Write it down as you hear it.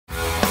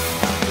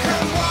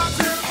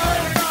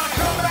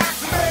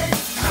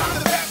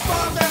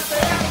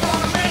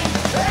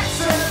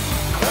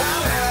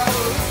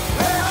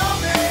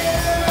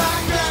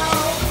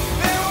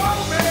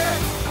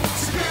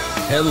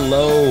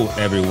Hello,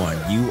 everyone.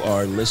 You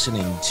are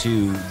listening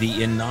to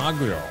the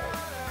inaugural,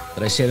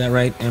 did I say that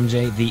right,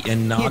 MJ? The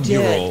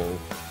inaugural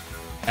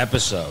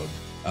episode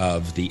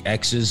of the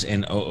X's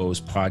and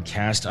OO's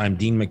podcast. I'm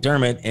Dean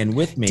McDermott, and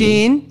with me...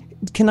 Dean,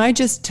 can I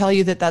just tell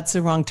you that that's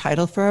the wrong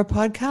title for our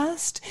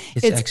podcast?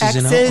 It's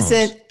X's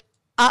and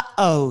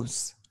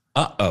uh-ohs.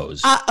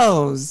 Uh-ohs.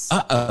 Uh-ohs.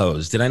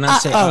 Uh-ohs. Did I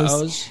not say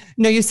uh-ohs?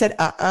 No, you said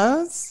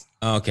uh-ohs.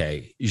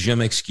 Okay. Je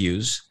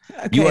m'excuse.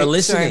 Okay, you are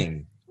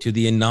listening to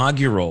the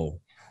inaugural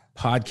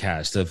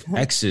podcast of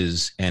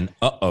X's and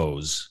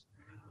uh-ohs.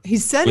 He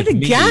said it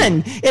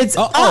again. It's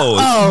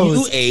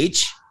uh-ohs.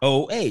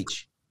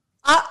 U-H-O-H.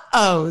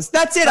 Uh-ohs.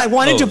 That's it. I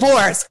want a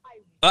divorce.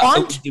 I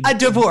want a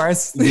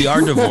divorce. We are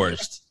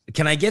divorced.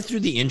 Can I get through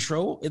the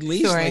intro at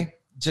least? Sorry.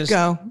 Like, just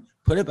go.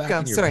 Put it back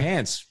in your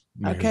pants.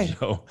 Okay.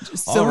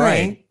 All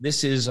right.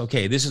 This is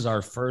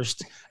our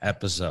first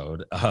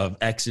episode of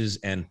X's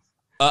and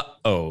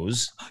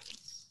uh-ohs.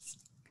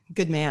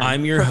 Good man.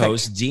 I'm your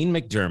host, Dean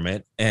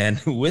McDermott, and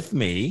with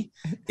me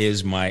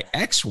is my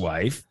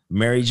ex-wife,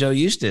 Mary Jo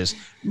Eustace.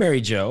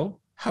 Mary Jo,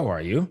 how are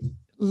you?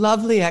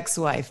 Lovely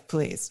ex-wife,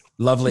 please.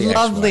 Lovely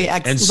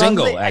ex-wife. And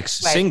single.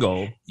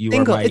 You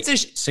are my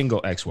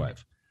single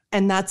ex-wife.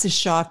 And that's a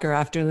shocker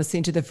after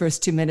listening to the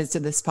first 2 minutes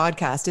of this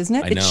podcast, isn't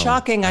it? It's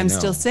shocking. I'm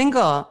still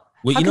single.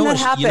 Well, you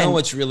know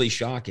what's really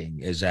shocking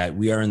is that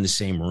we are in the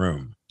same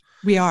room.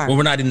 We are. Well,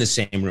 we're not in the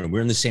same room.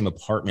 We're in the same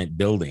apartment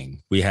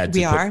building. We had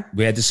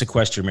to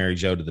sequester Mary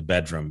Jo to the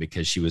bedroom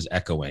because she was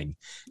echoing.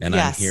 And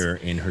I'm here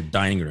in her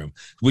dining room,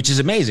 which is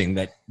amazing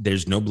that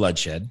there's no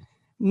bloodshed.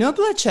 No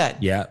bloodshed.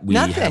 Yeah.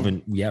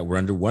 We're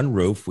under one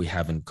roof. We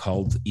haven't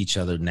called each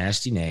other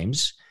nasty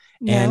names.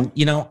 No. And,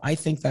 I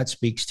think that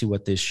speaks to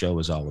what this show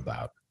is all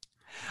about.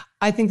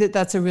 I think that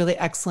that's a really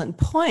excellent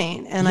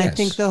point. And I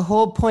think the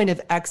whole point of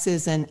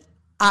X's and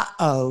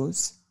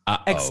uh-ohs.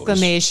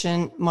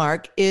 Exclamation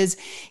mark is,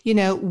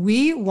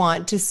 we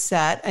want to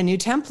set a new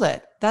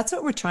template. That's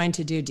what we're trying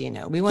to do,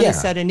 Dino. We want to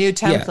set a new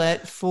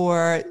template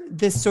for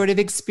this sort of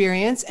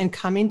experience and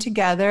coming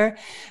together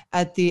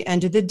at the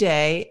end of the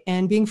day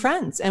and being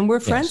friends. And we're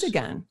friends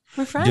again.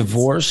 We're friends.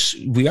 Divorce,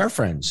 we are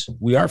friends.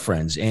 We are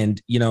friends. And,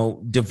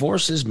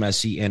 divorce is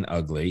messy and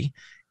ugly.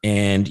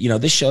 And,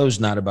 this show's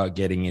not about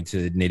getting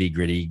into the nitty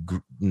gritty,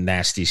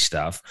 nasty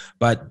stuff,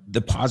 but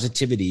the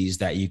positivities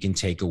that you can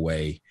take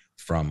away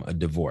from a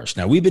divorce.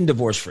 Now, we've been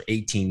divorced for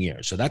 18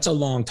 years, so that's a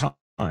long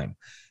time.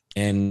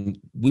 And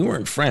we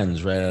weren't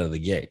friends right out of the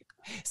gate.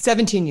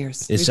 17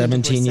 years. It's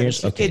 17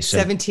 years? Okay. It's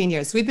 17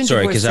 years. We've been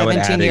divorced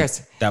 17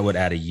 years. That would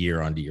add a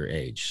year onto your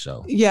age.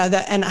 So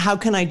yeah, and how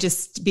can I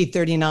just be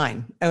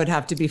 39? I would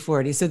have to be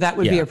 40. So that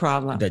would be a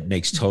problem. That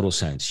makes total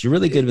sense. You're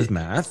really good with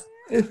math.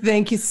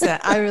 Thank you, Seth.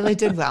 I really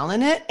did well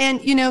in it.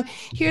 And,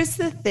 here's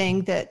the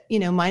thing that,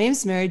 my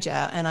name's Mary Jo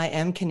and I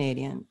am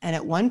Canadian. And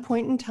at one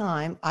point in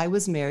time, I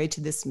was married to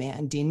this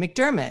man, Dean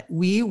McDermott.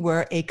 We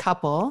were a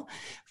couple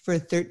for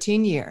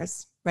 13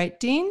 years. Right,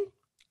 Dean?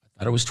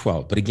 I thought it was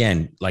 12. But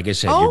again, like I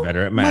said, you're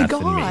better at math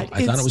than me. I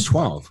thought it was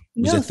 12.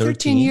 Was it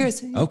 13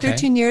 years. Okay.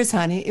 13 years,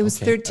 honey. It was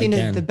 13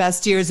 of the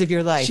best years of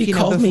your life. She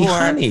called me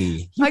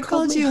honey. I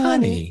called you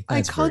honey.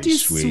 I called you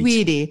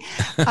sweetie.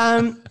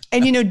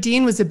 And,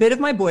 Dean was a bit of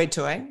my boy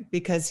toy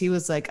because he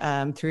was like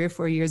 3 or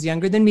 4 years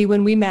younger than me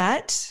when we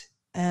met.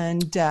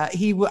 And I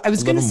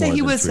was going to say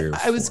he was,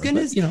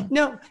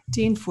 no,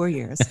 Dean, 4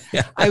 years.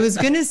 I was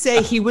going to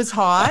say he was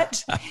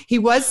hot. He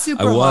was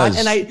super hot.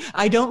 And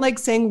I don't like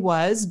saying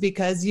was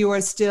because you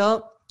are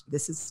still,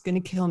 this is going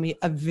to kill me,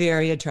 a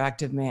very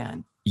attractive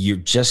man. You're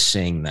just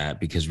saying that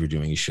because we're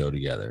doing a show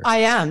together. I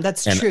am.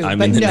 That's true. I'm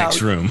in the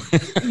next room.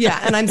 Yeah,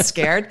 and I'm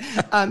scared.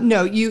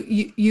 No,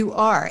 you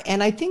are.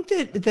 And I think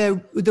that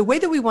the way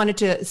that we wanted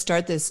to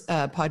start this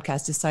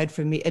podcast, aside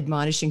from me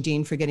admonishing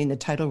Dean for getting the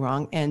title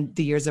wrong and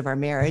the years of our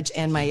marriage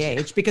and my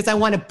age, because I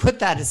want to put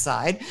that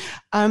aside.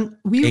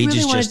 Age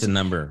is just a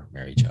number,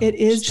 Mary Jo. It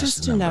is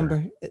just a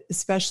number,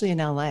 especially in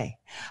LA.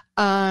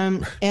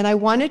 And I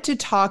wanted to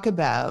talk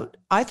about,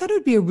 I thought it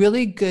would be a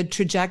really good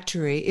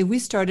trajectory if we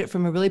started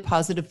from a really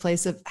positive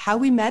place of how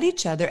we met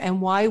each other and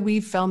why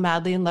we fell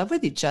madly in love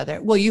with each other.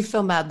 Well, you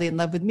fell madly in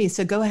love with me.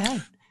 So go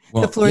ahead.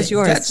 Well, the floor is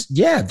yours.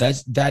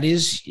 That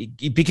is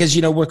because,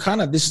 we're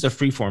kind of, this is a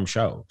freeform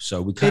show.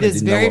 So we kind of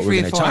didn't know what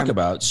we're going to talk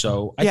about.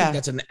 So I think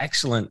that's an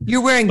excellent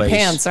You're wearing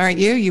pants, aren't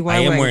you? I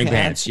am wearing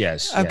pants.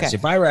 Yes. Okay. Yes.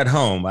 If I were at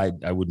home, I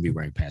wouldn't be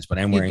wearing pants, but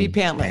I'm wearing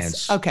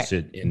pants. Okay.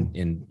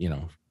 In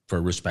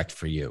for respect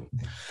for you.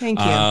 Thank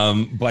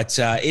you. But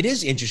it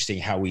is interesting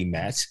how we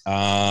met.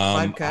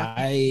 Vodka.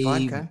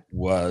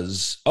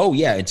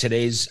 And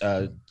today's,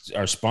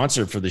 our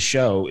sponsor for the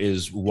show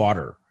is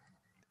water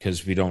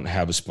because we don't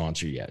have a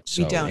sponsor yet.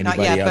 So we don't, anybody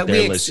not yet, out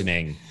there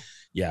listening,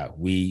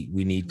 we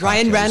need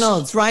Ryan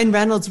cocktails. Ryan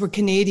Reynolds, we're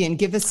Canadian.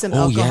 Give us some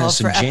alcohol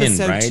some for gin,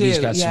 episode right? 2. He's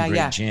got some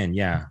great gin.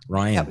 Yeah.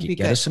 Ryan,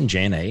 get us some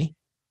gin, eh?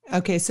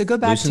 Okay, so go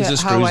back Loosens to the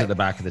screws at the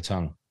back of the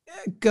tongue.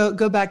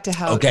 Go back to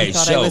how you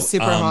thought I was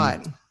super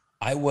hot.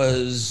 I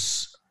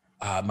was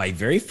my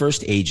very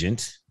first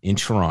agent in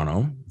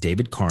Toronto,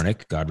 David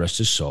Karnick, God rest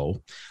his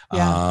soul.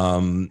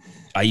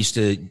 I used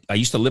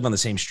to live on the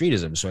same street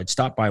as him. So I'd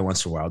stop by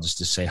once in a while just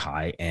to say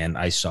hi. And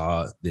I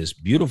saw this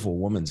beautiful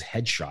woman's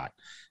headshot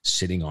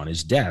sitting on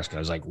his desk. I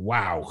was like,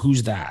 wow,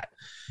 who's that?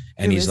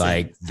 And he's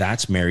like,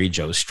 that's Mary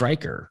Jo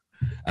Stryker.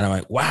 And I'm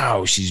like,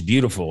 wow, she's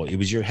beautiful. It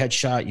was your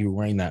headshot. You were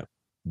wearing that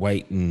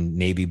white and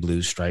navy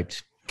blue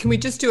striped. Can we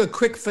just do a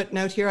quick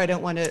footnote here? I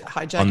don't want to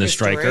hijack on the your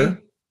Stryker. Story.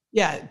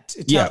 Yeah.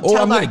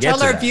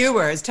 Tell our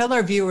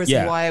viewers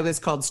why it was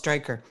called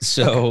Stryker.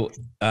 So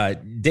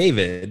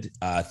David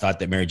thought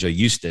that Mary Jo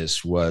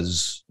Eustace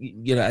was,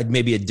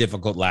 maybe a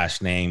difficult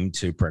last name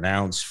to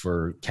pronounce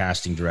for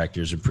casting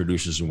directors and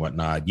producers and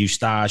whatnot.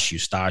 Eustace,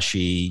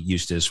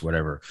 Eustace,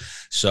 whatever.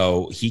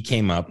 So he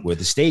came up with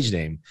a stage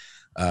name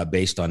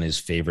based on his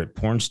favorite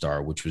porn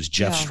star, which was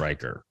Jeff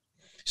Stryker.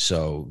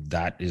 So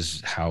that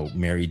is how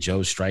Mary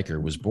Jo Stryker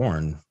was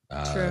born.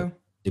 True.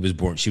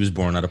 She was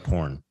born out of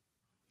porn.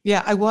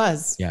 Yeah, I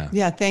was. Yeah.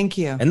 Yeah. Thank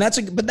you. And that's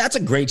a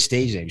great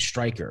stage name,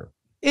 Stryker.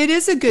 It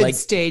is a good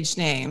stage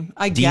name,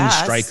 I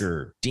guess.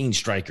 Dean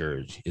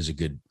Stryker is a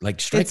good,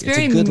 Stryker. It's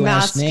very a good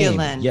masculine.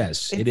 Last name.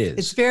 Yes, it is.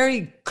 It's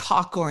very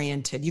cock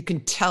oriented. You can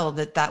tell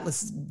that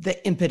was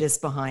the impetus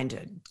behind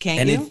it.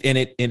 Can't you?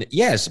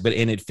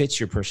 It fits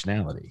your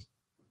personality.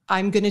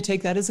 I'm going to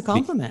take that as a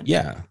compliment.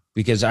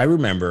 Because I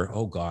remember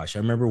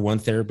one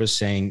therapist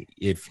saying,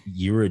 if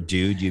you were a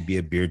dude, you'd be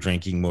a beer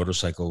drinking,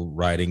 motorcycle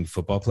riding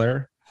football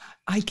player.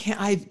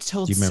 I've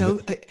told so.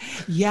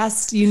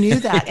 Yes, you knew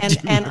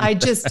that. And I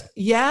just,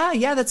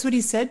 that's what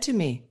he said to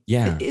me.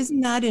 Yeah.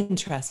 Isn't that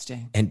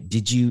interesting? And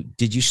did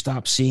you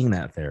stop seeing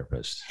that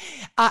therapist?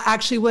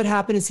 Actually, what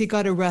happened is he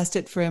got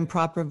arrested for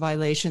improper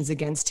violations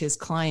against his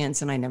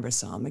clients, and I never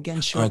saw him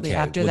again shortly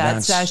after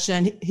that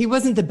session. He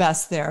wasn't the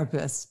best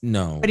therapist.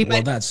 No, but he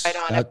might right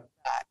on it.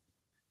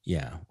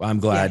 Yeah. Well,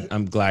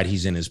 I'm glad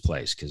he's in his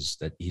place, because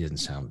he doesn't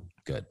sound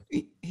good.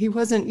 He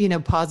wasn't,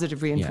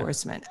 positive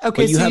reinforcement. Yeah.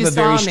 Okay. But you have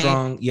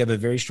a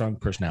very strong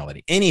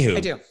personality. Anywho, I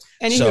do.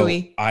 So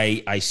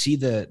I see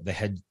the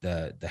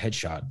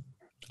headshot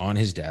on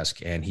his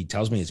desk, and he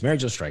tells me it's Mary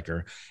Jo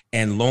Stryker,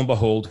 and lo and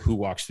behold, who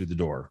walks through the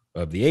door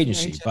of the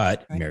agency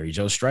Mary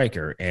Jo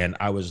Stryker. And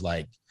I was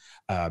like,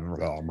 blah,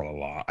 blah,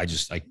 blah. I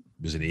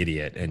was an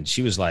idiot. And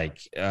she was like,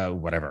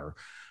 whatever.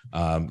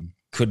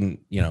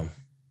 Couldn't,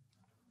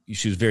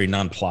 she was very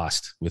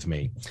nonplussed with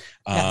me.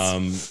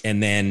 Yes.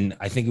 And then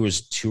I think it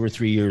was 2 or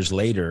 3 years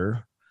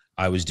later,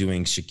 I was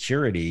doing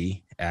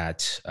security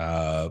at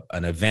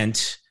an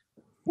event.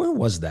 Where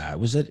was that?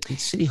 Was it at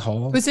City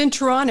Hall? It was in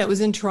Toronto.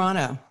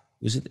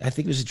 I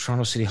think it was at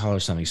Toronto City Hall or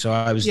something. So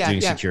I was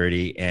doing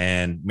security,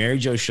 and Mary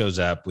Jo shows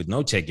up with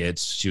no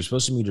tickets. She was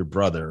supposed to meet her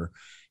brother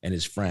and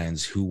his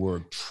friends, who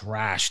were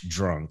trash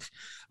drunk.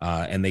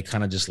 And they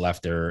kind of just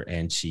left her,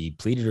 and she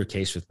pleaded her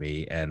case with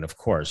me. And of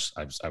course,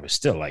 I was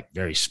still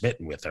very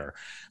smitten with her.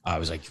 I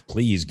was like,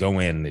 please go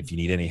in if you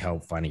need any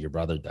help finding your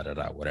brother,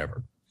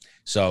 whatever.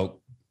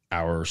 So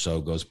hour or so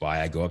goes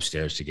by. I go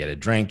upstairs to get a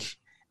drink,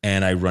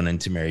 and I run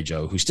into Mary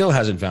Jo, who still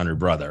hasn't found her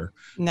brother.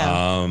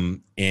 No.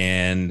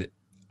 And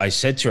I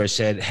said to her,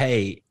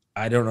 hey,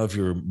 I don't know if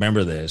you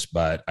remember this,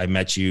 but I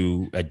met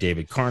you at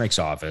David Carnick's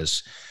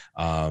office.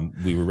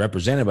 We were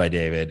represented by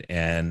David,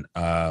 and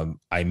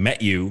I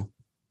met you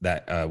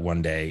that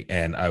one day,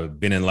 and I've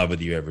been in love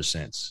with you ever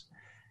since.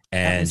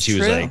 And she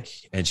was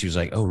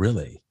like, oh,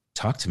 really?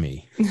 Talk to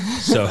me.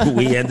 So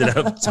we ended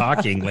up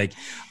talking.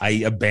 I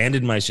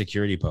abandoned my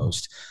security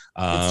post.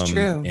 It's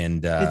true.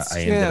 And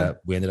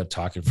we ended up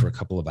talking for a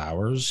couple of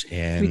hours,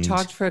 and we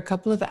talked for a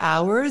couple of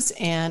hours,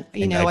 and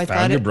I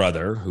found your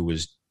brother, who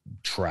was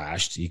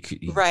trashed. He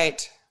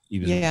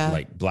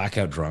was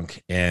blackout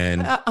drunk,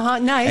 and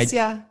nice.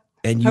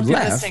 And you left, you're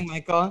listening,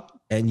 Michael.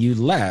 And you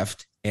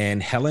left,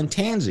 and Helen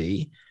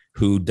Tansey,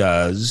 who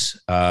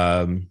does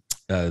the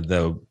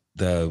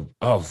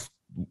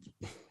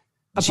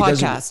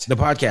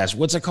podcast.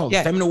 What's it called?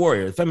 Feminine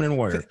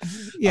Warrior.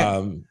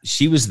 Yeah.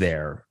 She was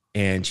there,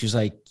 and she was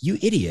like, you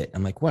idiot.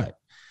 I'm like, what?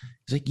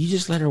 He's like, you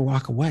just let her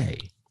walk away.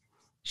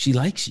 She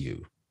likes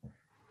you.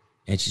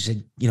 And she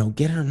said,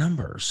 get her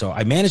number. So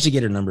I managed to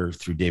get her number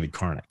through David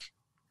Carnick.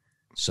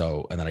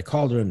 So, and then I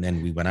called her, and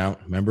then we went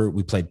out. Remember,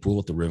 we played pool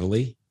at the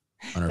Rivoli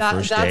on our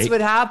first date. That's what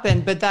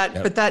happened. But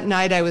that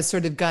night I was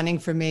sort of gunning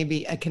for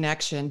maybe a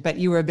connection, but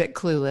you were a bit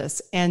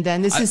clueless. And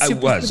then this is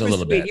super, I was super a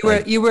little sweet.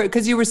 bit. You were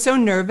because you were so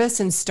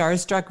nervous and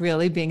starstruck,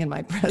 really being in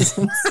my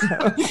presence.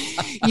 So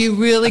you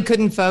really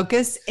couldn't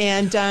focus.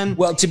 And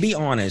well, to be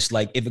honest,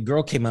 if a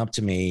girl came up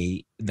to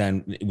me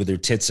then with her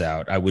tits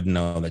out, I wouldn't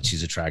know that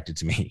she's attracted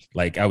to me.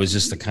 I was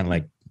just the kind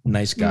of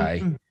nice guy.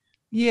 Mm-hmm.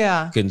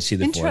 Yeah. Couldn't see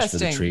the forest for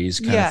the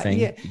trees kind of thing,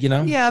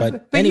 Yeah.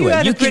 But anyway, you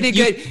had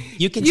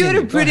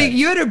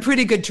a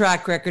pretty good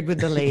track record with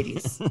the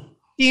ladies.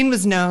 Dean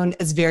was known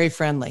as very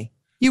friendly.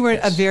 You were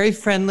a very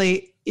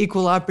friendly,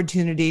 equal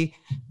opportunity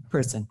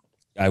person.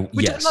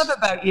 Which I love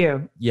about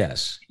you.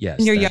 Yes.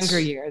 In your younger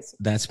years.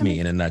 That's me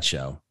in a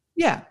nutshell.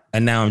 Yeah.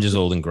 And now I'm just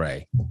old and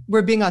gray.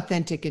 We're being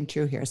authentic and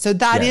true here. So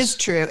that is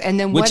true. And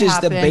then what happened? Which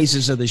is the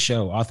basis of the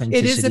show,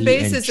 authenticity. It is the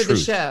basis of the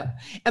show.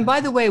 And by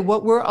the way,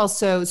 what we're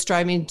also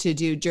striving to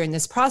do during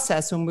this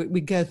process, when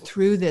we go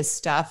through this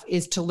stuff,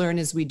 is to learn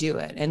as we do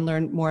it and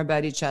learn more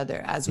about each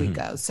other as we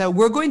go. So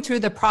we're going through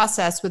the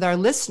process with our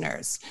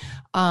listeners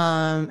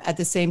at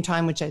the same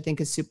time, which I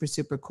think is super,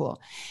 super cool.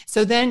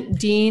 So then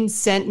Dean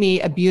sent me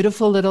a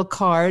beautiful little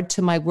card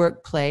to my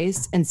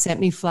workplace and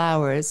sent me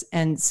flowers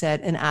and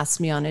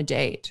asked me on a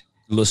date.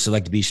 Little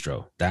Select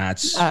Bistro.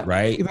 That's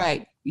right.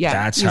 Right. Yeah.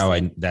 That's how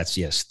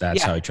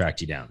I tracked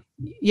you down.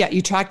 Yeah.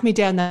 You tracked me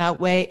down that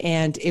way,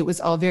 and it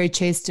was all very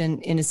chaste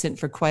and innocent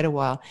for quite a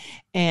while.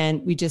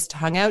 And we just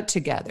hung out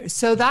together.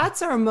 So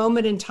that's our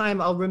moment in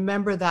time. I'll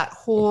remember that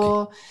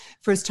whole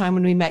first time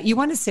when we met. You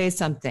want to say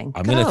something?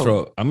 I'm going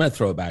to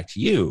throw it back to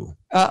you.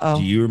 Uh-oh.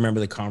 Do you remember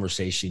the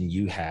conversation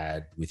you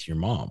had with your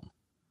mom?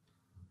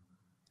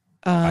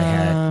 I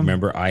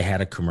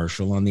had a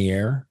commercial on the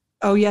air.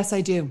 Oh, yes,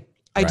 I do.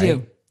 I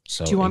do.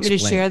 So do you want me to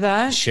share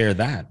that? Share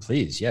that,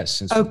 please.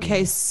 Yes.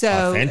 Okay.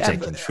 So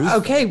authentic and truthful.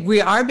 Okay.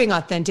 We are being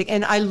authentic.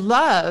 And I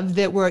love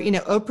that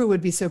Oprah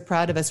would be so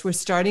proud of us. We're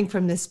starting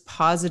from this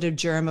positive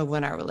germ of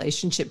when our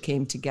relationship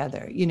came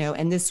together,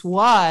 and this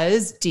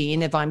was,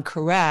 Dean, if I'm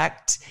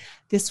correct,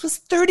 this was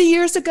 30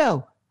 years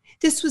ago.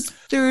 This was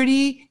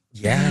 30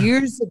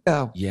 years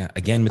ago. Yeah.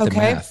 Again, with the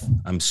math.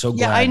 I'm so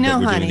glad that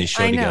we're doing this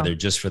show together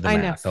just for the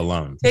math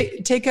alone.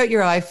 Take out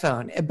your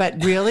iPhone.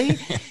 But really,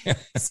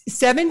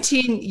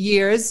 17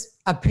 years,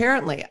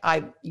 apparently,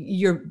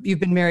 you've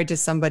been married to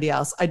somebody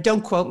else.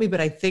 Don't quote me, but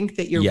I think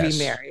that you're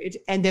remarried.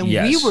 And then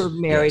we were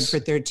married for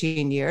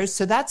 13 years.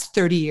 So that's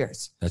 30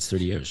 years. That's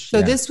 30 years.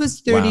 So this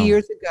was 30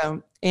 years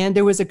ago. And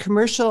there was a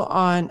commercial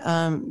on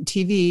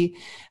TV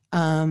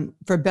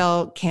for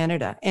Bell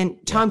Canada. And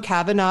Tom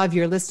Cavanaugh, if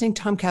you're listening,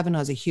 Tom Cavanaugh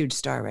is a huge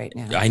star right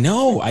now. I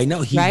know.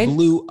 He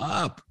blew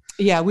up.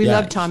 Yeah, we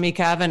love Tommy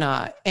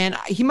Cavanaugh. And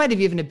he might have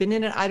even been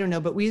in it. I don't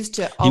know. But we used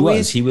to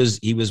always... He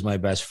was my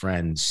best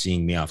friend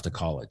seeing me off to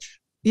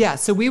college. Yeah.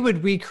 So we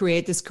would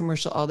recreate this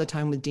commercial all the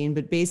time with Dean.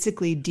 But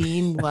basically,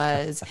 Dean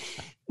was...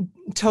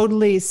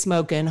 totally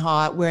smoking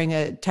hot, wearing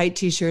a tight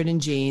t-shirt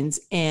and jeans.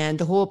 And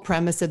the whole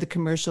premise of the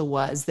commercial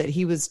was that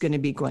he was going to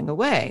be going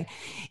away.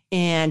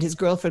 And his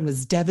girlfriend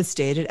was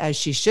devastated, as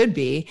she should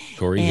be.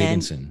 Tori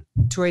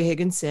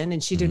Higginson.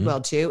 And she did well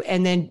too.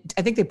 And then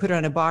I think they put her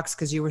on a box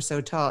because you were so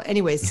tall.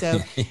 Anyway, so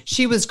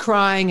she was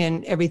crying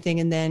and everything.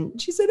 And then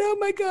she said, oh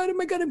my God, I'm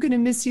going to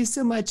miss you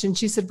so much. And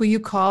she said, will you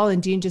call?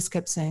 And Dean just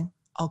kept saying,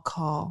 I'll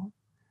call.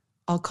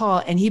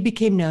 And he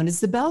became known as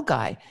the Bell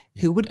guy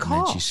who would call.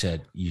 And then she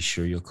said, you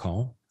sure you'll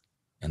call?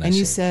 And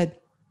you said,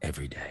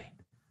 every day.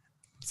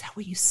 Is that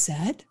what you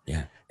said?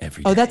 Yeah,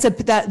 every day. Oh, that's a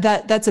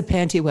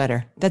panty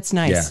wetter. That's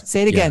nice. Yeah,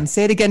 say it again. Yeah.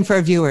 Say it again for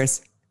our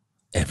viewers.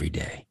 Every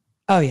day.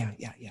 Oh yeah.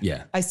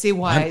 I see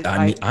why.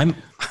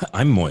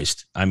 I'm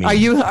moist. I mean,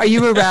 are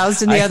you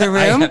aroused in the other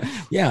room?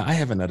 I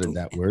haven't uttered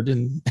that word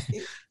in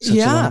such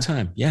a long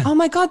time. Yeah. Oh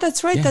my God,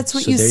 that's right. Yeah. That's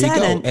what you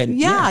said. And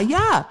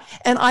yeah.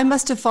 And I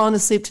must have fallen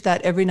asleep to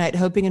that every night,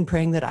 hoping and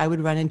praying that I would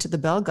run into the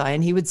Bell guy,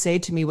 and he would say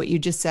to me what you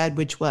just said,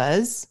 which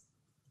was,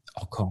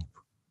 "I'll call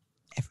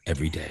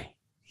every day."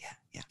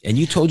 Yeah. And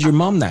you told your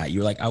mom that.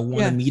 You're like, I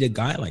want to meet a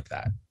guy like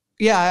that.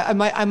 Yeah,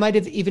 I might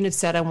have even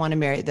said I want to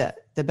marry the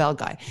Bell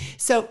guy.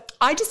 So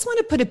I just want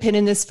to put a pin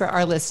in this for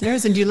our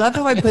listeners. And do you love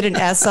how I put an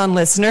S on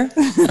listener?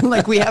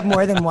 Like we have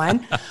more than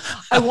one.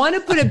 I want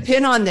to put a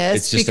pin on this.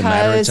 It's just a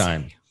matter of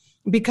time.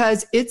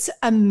 Because it's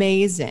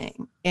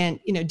amazing. And,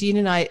 Dean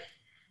and I,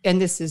 and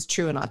this is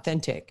true and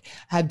authentic,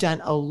 have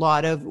done a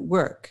lot of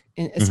work,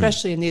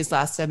 especially in these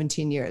last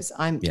 17 years.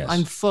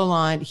 I'm full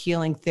on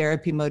healing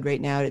therapy mode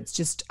right now. It's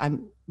just,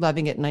 I'm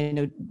loving it. And I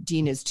know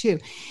Dean is too.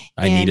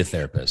 I need a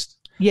therapist.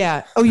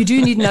 Yeah. Oh, you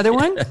do need another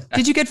one?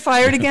 Did you get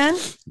fired again?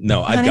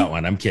 No, honey? I've got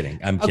one. I'm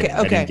kidding. Okay.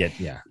 I didn't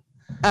get,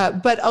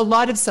 but a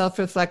lot of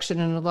self-reflection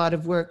and a lot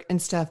of work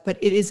and stuff. But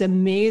it is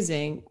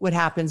amazing what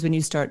happens when you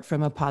start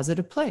from a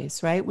positive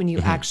place, right? When you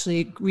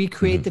actually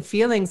recreate the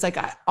feelings, like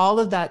all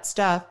of that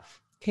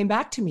stuff came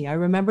back to me. I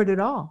remembered it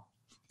all.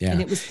 Yeah. And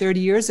it was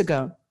 30 years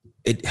ago.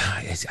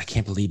 I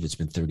can't believe it's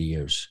been 30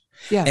 years.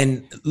 Yeah.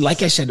 And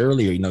like I said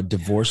earlier,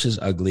 divorce is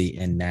ugly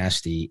and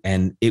nasty,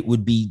 and it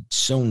would be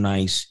so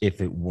nice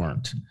if it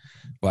weren't.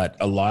 But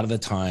a lot of the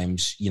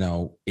times,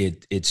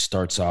 it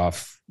starts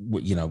off,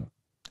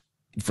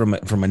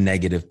 from a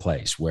negative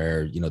place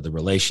where, the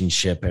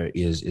relationship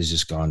is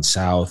just gone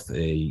south.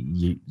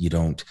 You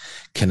don't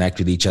connect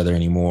with each other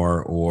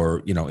anymore.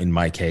 Or, in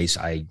my case,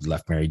 I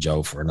left Mary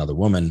Jo for another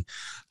woman.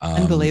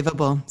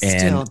 Unbelievable.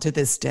 Still to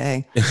this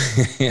day.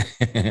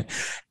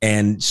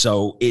 And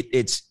so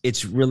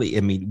it's really,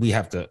 we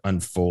have to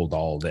unfold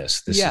all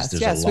this. There's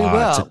a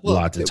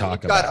lot to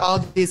talk about. We've got all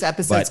these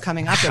episodes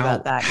coming up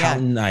about that. How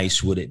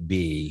nice would it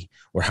be,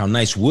 or how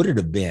nice would it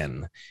have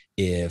been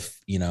if,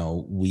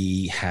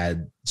 we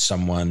had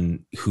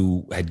someone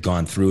who had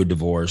gone through a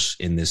divorce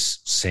in this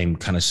same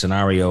kind of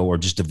scenario, or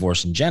just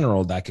divorce in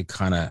general, that could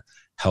kind of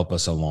help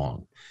us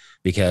along.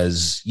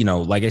 because,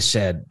 like I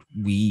said,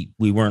 we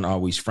weren't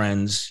always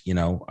friends.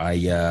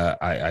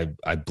 I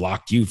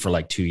blocked you for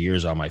like 2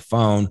 years on my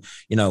phone,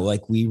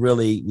 like we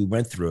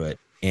went through it,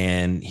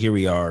 and here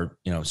we are,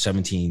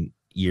 17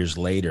 years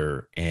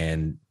later,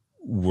 and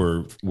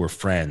we're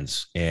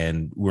friends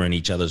and we're in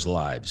each other's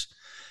lives.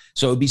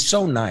 So it'd be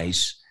so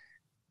nice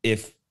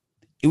it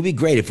would be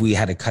great if we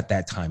had to cut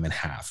that time in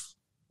half,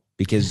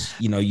 because,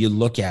 you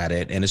look at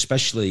it, and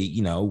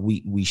especially,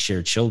 we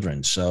share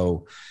children.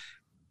 So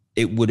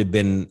it would have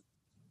been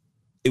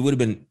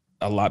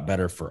a lot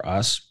better for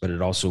us, but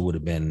it also would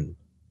have been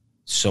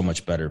so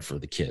much better for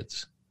the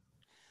kids.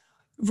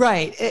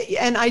 Right.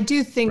 And I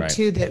do think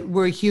too, that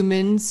we're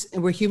humans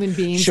and we're human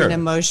beings and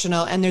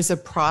emotional, and there's a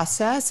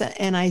process.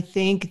 And I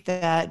think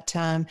that,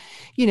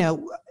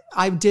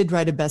 I did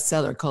write a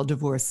bestseller called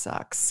Divorce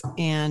Sucks,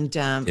 and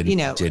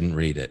didn't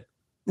read it.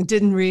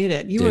 Didn't read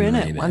it. You were in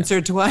it once or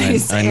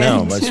twice. I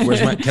know. But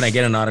can I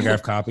get an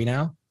autographed copy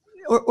now?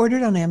 Or order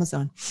it on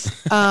Amazon.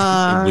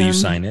 Will you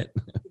sign it?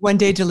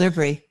 1-day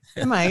delivery.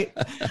 I might.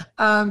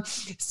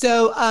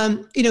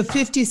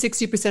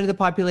 50-60% of the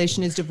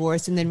population is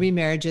divorced, and then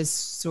remarriages,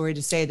 sorry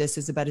to say this,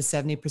 is about a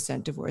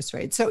 70% divorce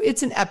rate. So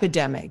it's an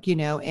epidemic,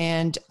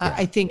 and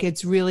I think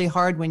it's really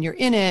hard when you're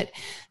in it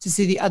to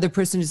see the other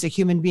person as a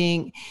human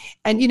being.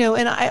 And,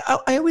 and I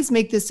always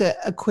make this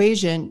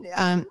equation,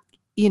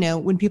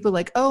 when people are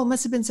like, oh, it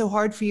must have been so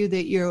hard for you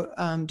that your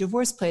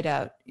divorce played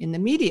out in the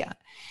media.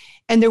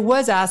 And there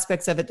was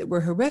aspects of it that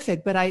were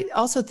horrific, but I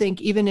also think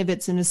even if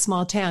it's in a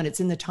small town, it's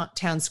in the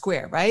town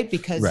square, right?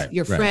 Because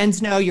your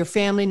friends know, your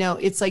family know.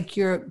 It's like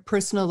your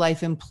personal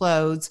life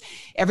implodes.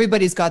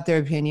 Everybody's got their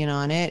opinion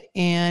on it.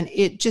 And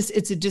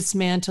it's a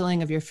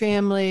dismantling of your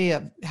family,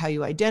 of how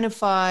you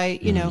identify,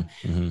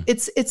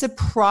 it's a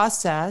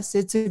process.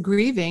 It's a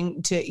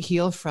grieving to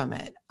heal from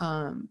it.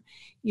 And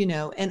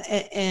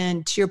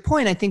to your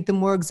point, I think the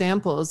more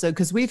examples,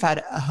 because we've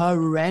had a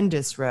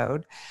horrendous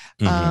road,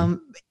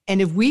 and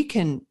if we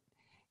can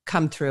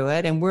come through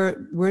it, and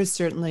we're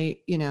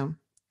certainly,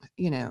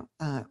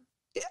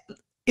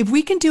 if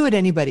we can do it,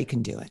 anybody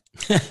can do it,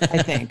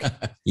 I think.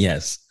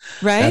 Yes.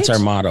 Right. That's our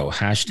motto. #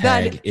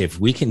 if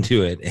we can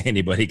do it,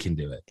 anybody can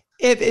do it.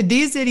 If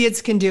these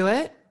idiots can do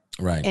it,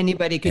 right,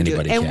 anybody can do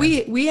it. And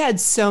we had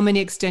so many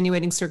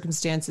extenuating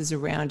circumstances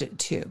around it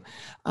too,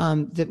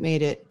 that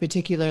made it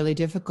particularly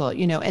difficult,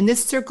 and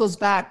this circles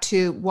back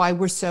to why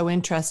we're so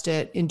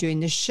interested in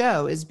doing this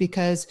show, is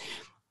because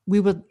we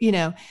would,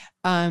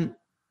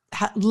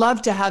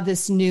 love to have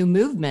this new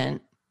movement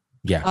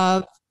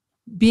of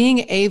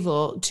being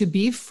able to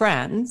be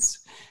friends,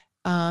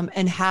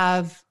 and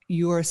have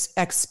your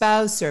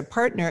ex-spouse or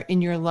partner in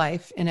your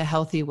life in a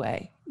healthy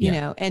way,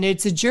 and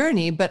it's a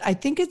journey, but I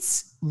think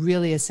it's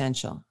really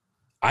essential.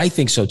 I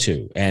think so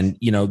too. And,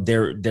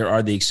 there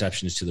are the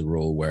exceptions to the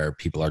rule where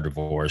people are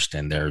divorced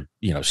and they're,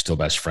 still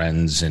best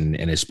friends. And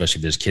especially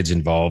if there's kids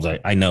involved.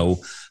 I know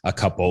a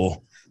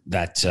couple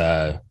that,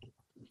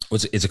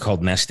 is it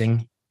called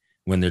nesting,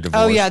 when they're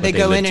divorced? Oh yeah. They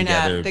go in and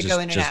out. They go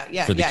in and out.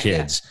 Yeah. For the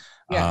kids.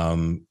 Yeah.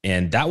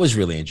 And that was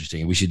really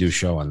interesting. We should do a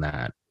show on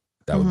that.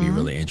 That would be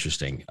really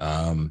interesting.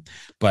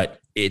 But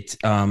it,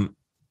 I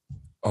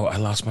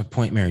lost my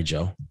point, Mary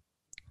Jo.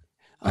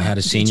 I had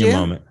a senior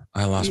moment.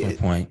 I lost my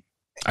point.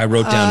 I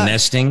wrote down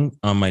nesting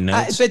on my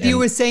notes. But you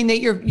were saying that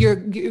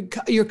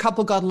your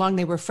couple got along.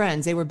 They were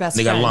friends. They were best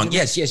friends. They got along.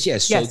 Yes. So,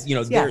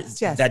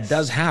 that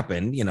does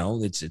happen.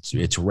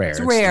 It's rare. It's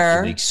rare.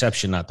 It's the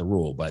exception, not the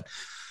rule. But,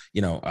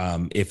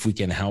 if we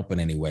can help in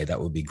any way, that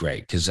would be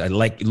great. Because I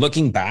like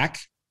looking back,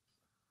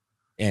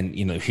 and,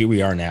 here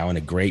we are now in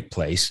a great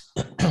place.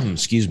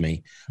 Excuse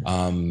me.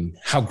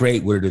 How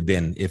great would it have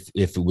been if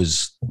it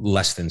was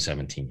less than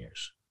 17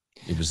 years?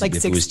 It was like,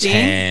 if 16? It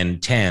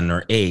was 10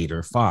 or 8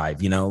 or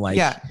 5, we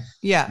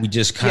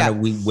just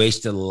we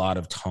wasted a lot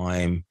of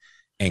time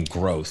and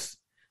growth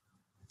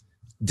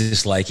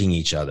disliking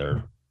each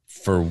other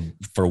for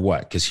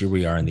what? Because here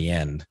we are in the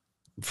end,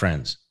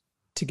 friends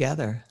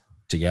together.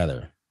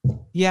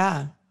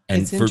 Yeah.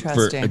 And it's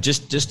interesting. For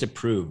just to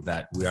prove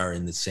that we are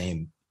in the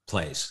same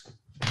place.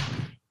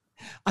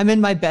 I'm in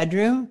my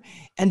bedroom,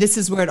 and this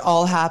is where it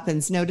all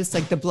happens. Notice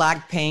like the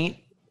black paint.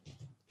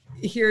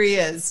 Here he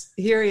is.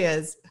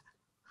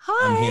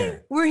 Hi, I'm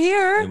here. We're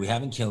here. And we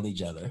haven't killed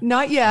each other.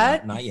 Not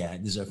yet. Not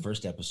yet. This is our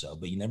first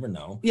episode, but you never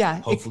know. Yeah.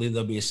 Hopefully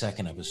there'll be a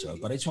second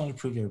episode, but I just want to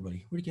prove to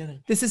everybody we're together.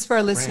 This is for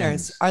our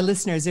listeners. Our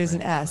listeners, there's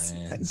an S.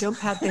 Don't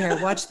pat the hair.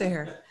 Watch the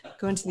hair.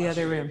 Go into the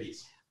other room.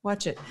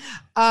 Watch it.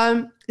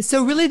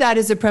 So really that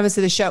is the premise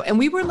of the show. And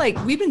we've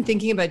been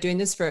thinking about doing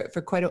this for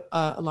quite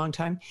a long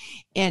time.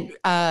 And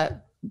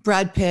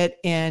Brad Pitt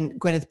and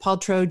Gwyneth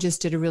Paltrow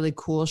just did a really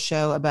cool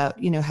show about,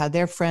 how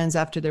they're friends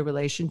after their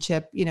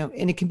relationship,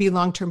 and it can be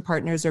long-term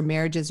partners or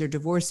marriages or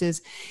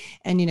divorces.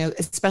 And,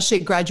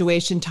 especially at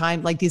graduation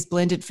time, like these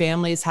blended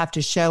families have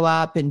to show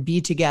up and be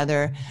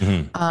together.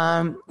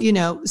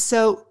 Mm-hmm.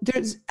 So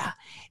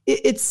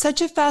it's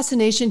such a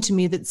fascination to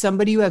me that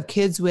somebody you have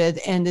kids with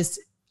and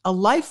a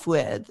life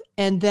with,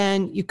 and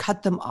then you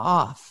cut them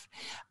off,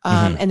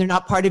 and they're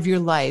not part of your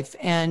life.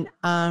 And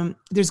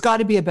there's got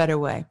to be a better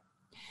way.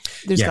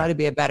 There's got to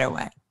be a better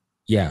way.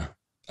 Yeah.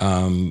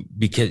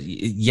 Because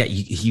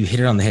you hit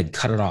it on the head,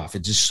 cut it off.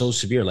 It's just so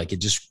severe. Like you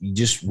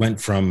just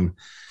went from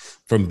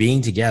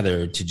being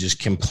together to just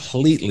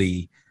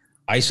completely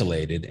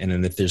isolated. And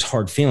then if there's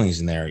hard feelings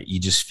in there, you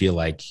just feel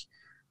like,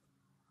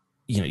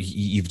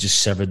 you've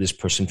just severed this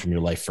person from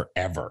your life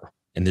forever.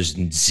 And there's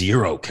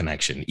zero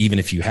connection. Even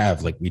if you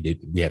have, like we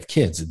have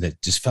kids, and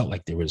that just felt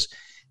like there was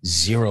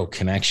zero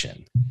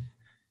connection.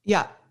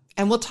 Yeah.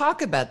 And we'll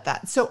talk about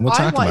that. So we're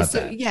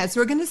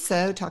going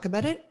to talk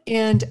about it.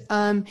 And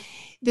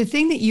the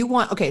thing that you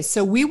want, okay,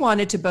 so we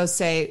wanted to both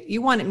say,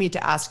 you wanted me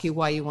to ask you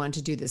why you wanted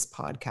to do this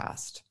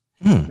podcast.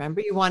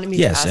 Remember, you wanted me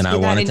to ask you. Yes, and I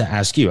wanted to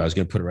ask you. I was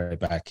going to put it right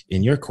back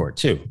in your court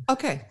too.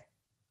 Okay.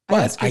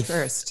 I asked you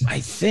first.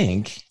 I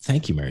think,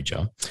 thank you, Mary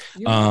Jo.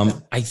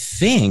 I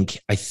think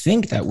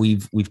that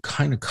we've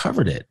kind of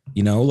covered it,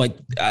 like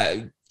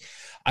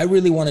I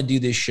really want to do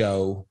this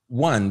show,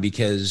 one,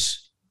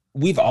 because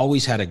we've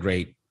always had a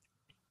great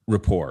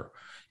rapport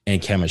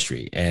and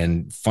chemistry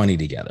and funny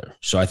together.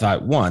 So I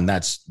thought, one,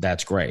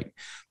 that's great.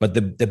 But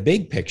the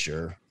big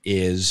picture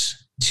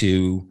is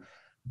to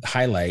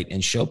highlight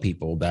and show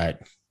people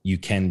that you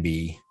can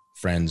be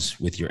friends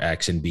with your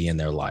ex and be in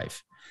their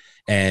life.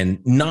 And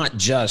not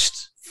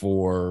just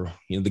for,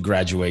 the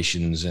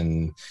graduations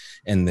and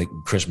the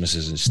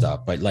Christmases and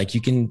stuff, but like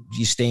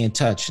you stay in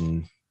touch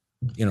and,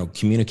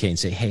 communicate and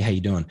say, hey, how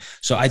you doing?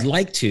 So I'd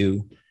like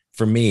to,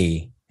 for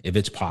me, if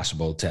it's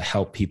possible, to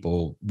help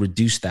people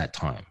reduce that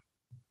time.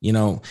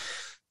 I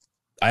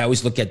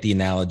always look at the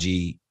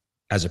analogy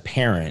as a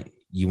parent,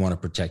 you want to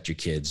protect your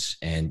kids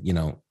and,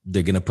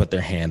 they're going to put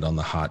their hand on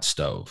the hot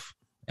stove.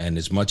 And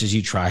as much as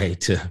you try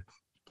to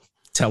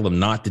tell them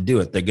not to do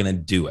it, they're going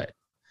to do it.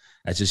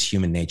 That's just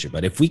human nature.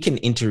 But if we can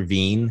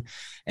intervene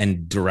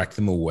and direct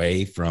them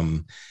away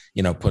from,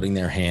 putting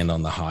their hand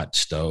on the hot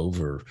stove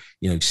or,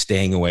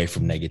 staying away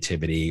from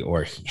negativity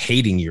or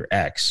hating your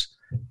ex,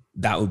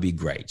 that would be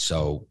great.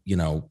 So,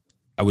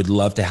 I would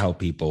love to help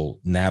people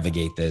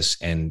navigate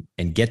this and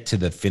get to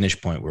the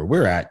finish point where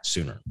we're at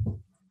sooner.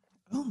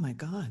 Oh my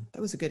God. That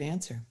was a good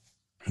answer.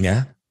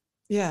 Yeah.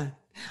 Yeah.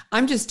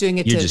 I'm just doing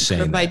it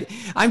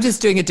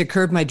to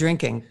curb my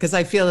drinking, because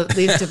I feel at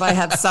least if I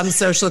have some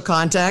social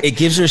contact, it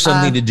gives her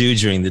something to do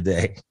during the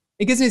day.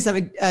 It gives me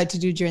something to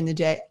do during the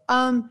day.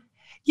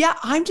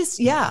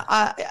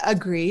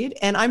 Agreed.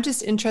 And I'm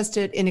just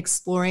interested in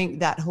exploring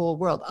that whole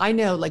world. I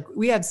know, like,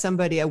 we have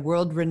a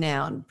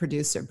world-renowned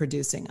producer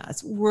producing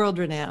us,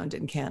 world-renowned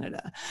in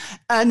Canada.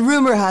 And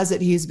rumor has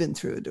it he's been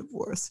through a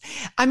divorce.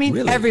 I mean,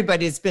 really?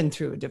 Everybody's been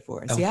through a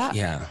divorce. Oh, yeah.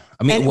 Yeah.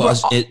 I mean,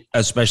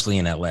 especially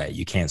in LA,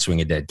 you can't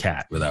swing a dead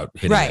cat without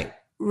hitting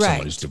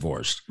someone who's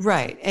divorced.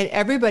 Right. And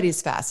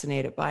everybody's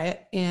fascinated by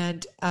it.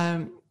 And,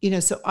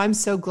 so I'm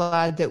so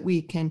glad that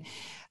we can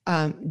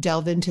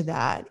delve into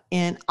that.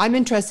 And I'm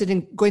interested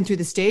in going through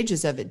the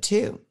stages of it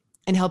too,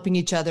 and helping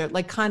each other,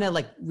 like kind of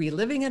like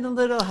reliving it a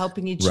little,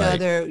 helping each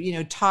other,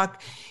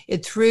 talk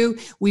it through.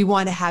 We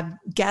want to have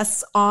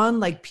guests on,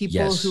 like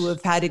people who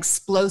have had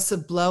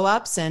explosive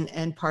blow-ups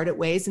and parted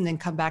ways and then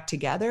come back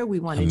together. We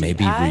want to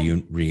maybe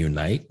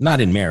reunite,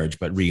 not in marriage,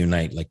 but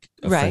reunite like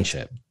a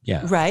friendship.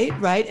 Yeah.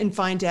 Right. And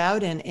find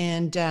out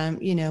and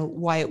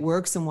why it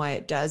works and why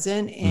it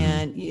doesn't.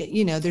 And,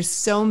 there's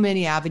so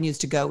many avenues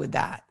to go with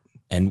that.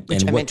 And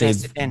what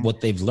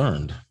they've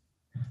learned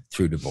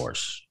through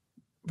divorce.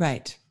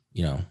 Right.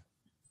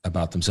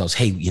 About themselves.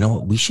 Hey, you know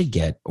what? We should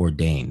get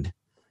ordained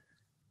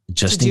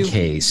just in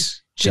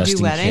case. To do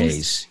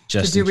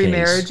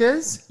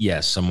remarriages?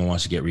 Yes. Someone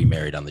wants to get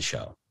remarried on the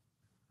show.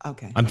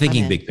 Okay. I'm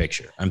thinking big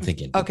picture. I'm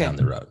thinking down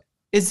the road.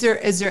 Is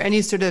there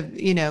any sort of,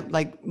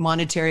 like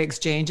monetary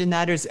exchange in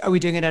that, or are we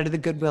doing it out of the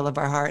goodwill of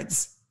our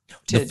hearts?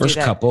 The first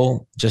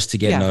couple, just to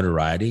get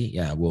notoriety.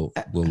 Yeah. We'll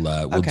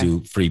do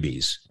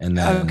freebies, and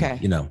then,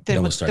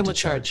 then we'll start to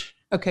charge.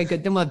 Okay,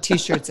 good. Then we'll have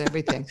t-shirts and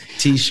everything.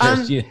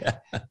 T-shirts. Yeah.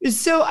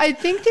 So I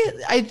think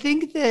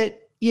that,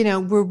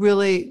 we're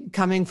really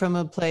coming from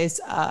a place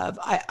of,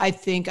 I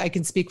think I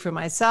can speak for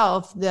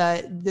myself,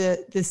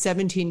 the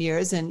 17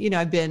 years, and,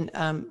 I've been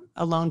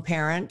a lone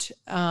parent,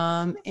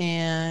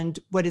 and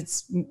what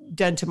it's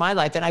done to my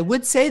life. And I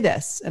would say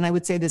this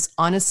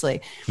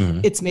honestly,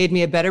 it's made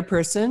me a better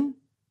person.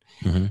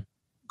 Mm-hmm.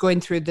 Going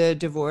through the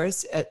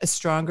divorce, a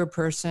stronger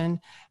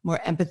person, more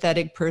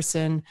empathetic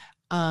person,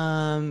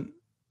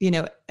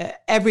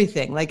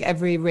 everything, like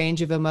every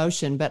range of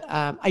emotion, but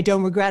I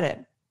don't regret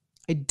it.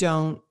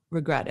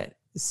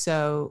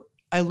 So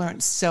I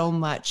learned so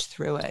much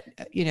through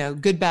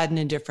it, good, bad, and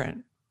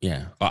indifferent.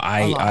 Yeah.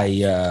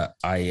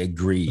 I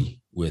agree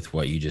with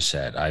what you just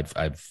said.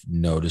 I've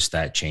noticed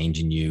that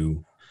change in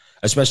you,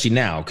 especially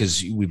now,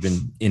 because we've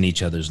been in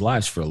each other's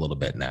lives for a little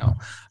bit now.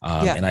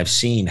 And I've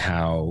seen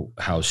how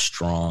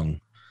strong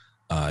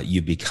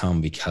you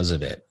become because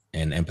of it,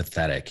 and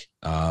empathetic.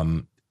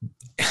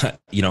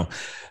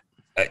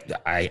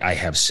 I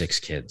have 6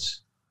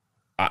 kids.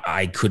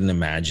 I couldn't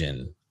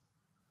imagine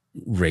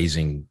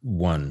raising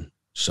one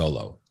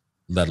solo,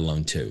 let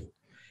alone 2.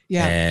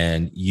 Yeah.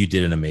 And you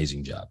did an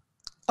amazing job.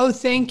 Oh,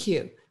 thank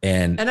you.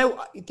 And I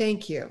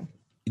thank you.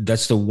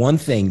 that's the one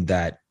thing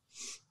that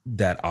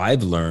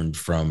I've learned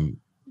from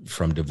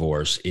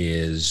divorce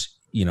is,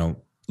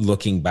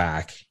 looking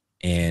back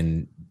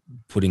and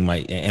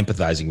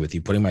empathizing with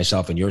you, putting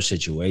myself in your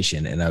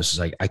situation. And I was just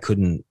like, I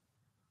couldn't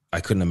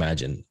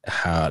imagine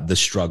how the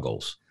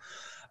struggles,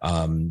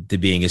 to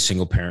being a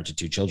single parent to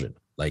two children.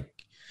 Like,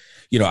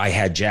 I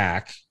had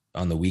Jack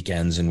on the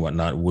weekends and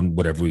whatnot,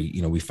 whatever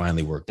we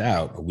finally worked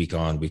out, a week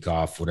on, week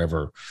off,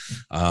 whatever.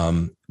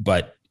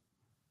 But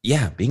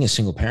yeah, being a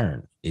single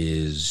parent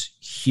is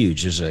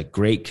huge. There's a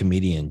great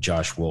comedian,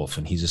 Josh Wolf,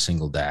 and he's a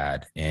single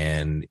dad.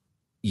 And,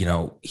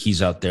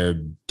 he's out there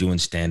doing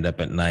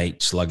stand-up at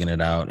night, slugging it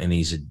out. And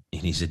he's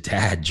a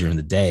dad during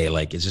the day.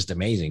 Like, it's just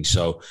amazing.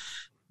 So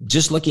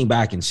just looking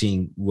back and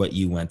seeing what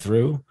you went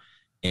through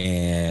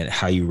and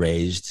how you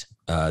raised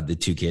the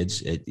two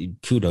kids,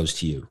 kudos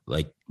to you.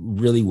 Like,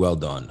 really well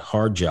done.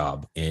 Hard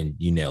job. And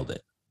you nailed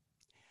it.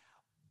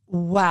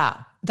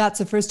 Wow. That's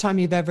the first time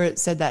you've ever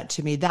said that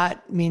to me.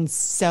 That means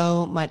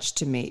so much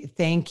to me.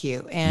 Thank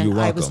you. And you're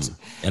welcome.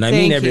 And I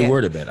mean every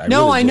word of it. I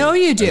know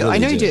you do. I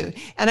know you do.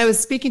 And I was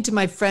speaking to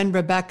my friend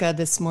Rebecca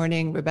this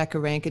morning, Rebecca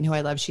Rankin, who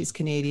I love. She's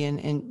Canadian,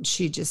 and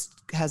she's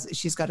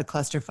got a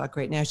clusterfuck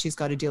right now. She's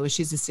got to deal with.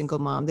 She's a single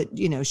mom that,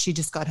 she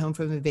just got home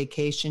from a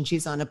vacation.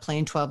 She's on a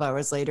plane 12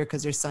 hours later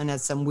because her son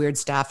has some weird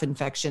staph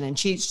infection, and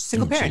she's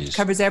single parent,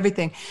 covers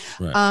everything.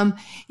 Right.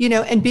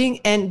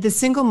 And the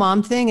single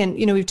mom thing. And,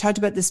 we've talked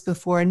about this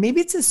before, and maybe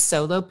it's a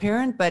solo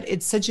parent, but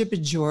it's such a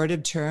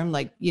pejorative term.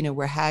 Like,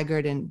 we're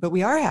haggard but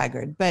we are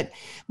haggard. But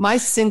my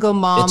single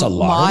mom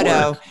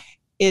motto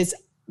is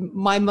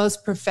my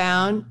most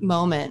profound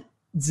moment.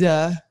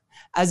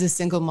 As a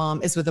single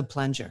mom is with a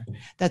plunger.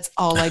 That's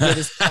all I did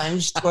is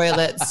plunge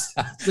toilets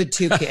with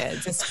two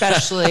kids,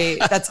 especially.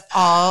 That's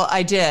all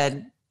I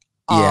did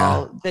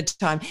all the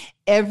time.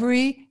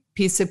 Every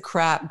piece of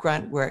crap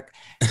grunt work,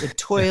 the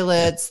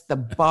toilets, the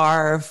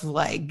barf,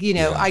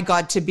 I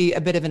got to be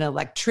a bit of an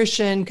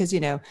electrician because,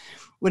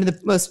 one of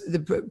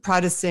the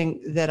proudest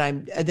thing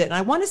and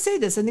I want to say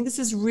this, I think this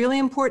is really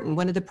important.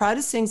 One of the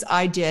proudest things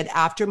I did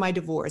after my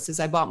divorce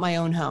is I bought my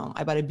own home.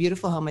 I bought a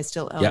beautiful home. I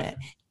still own it.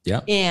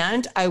 Yeah.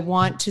 And I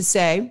want to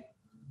say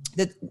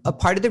that a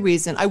part of the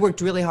reason I worked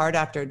really hard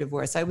after a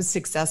divorce, I was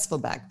successful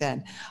back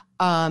then.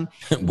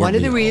 One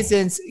of the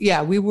reasons,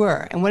 we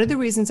were. And one of the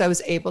reasons I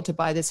was able to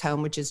buy this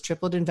home, which has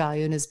tripled in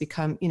value and has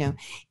become,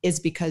 is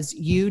because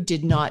you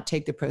did not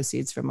take the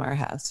proceeds from our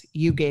house.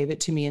 You gave it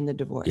to me in the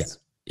divorce.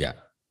 Yeah.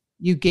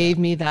 You gave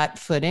me that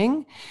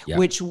footing,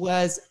 which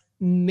was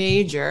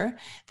major,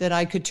 that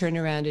I could turn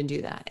around and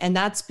do that. And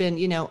that's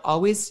been,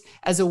 always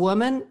as a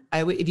woman,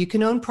 if you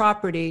can own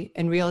property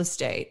and real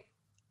estate,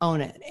 own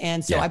it.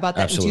 And so I bought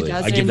that in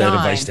 2009. I give that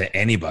advice to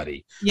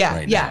anybody.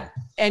 Now.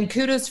 And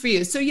kudos for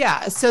you. So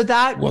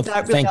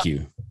thank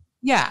you.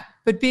 Yeah.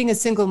 But being a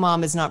single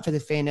mom is not for the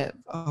faint of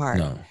heart.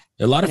 No,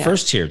 a lot of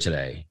firsts here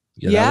today.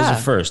 That was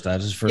a first. That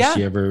was the first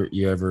you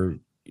ever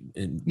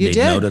made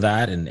note of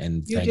that.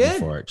 And thank you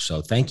for it.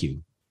 So thank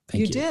you.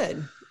 You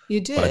did. You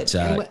did.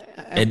 But,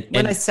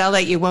 when I sell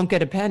it, you won't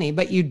get a penny,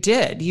 but you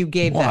did. You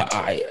gave that.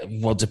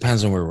 It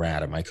depends on where we're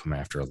at. I might come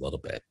after a little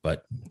bit,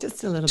 but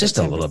just a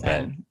little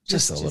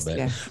bit.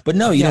 Yeah. But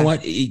no, you know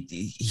what?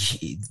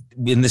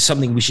 And there's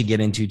something we should get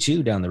into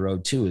too down the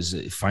road too, is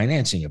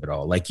financing of it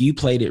all. Like, you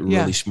played it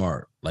really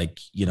smart. Like,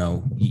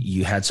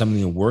 you had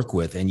something to work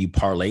with and you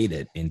parlayed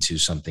it into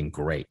something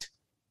great.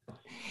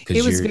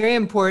 It was very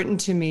important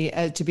to me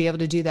to be able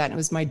to do that. And it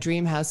was my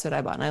dream house that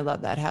I bought. And I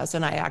love that house.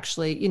 And I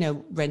actually,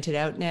 rent it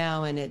out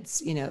now, and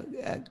it's,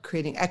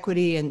 creating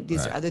equity, and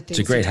these are other things.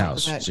 It's a great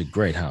house. It's a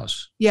great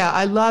house. Yeah,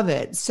 I love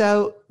it.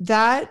 So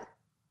that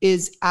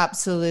is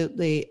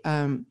absolutely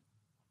huge.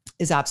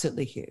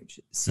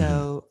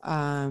 So,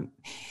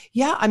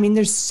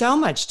 there's so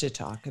much to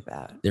talk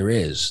about. There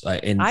is.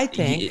 And I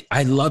think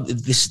I love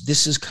this.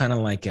 This is kind of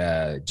like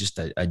just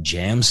a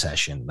jam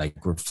session.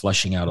 Like, we're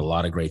flushing out a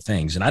lot of great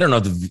things. And I don't know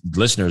if the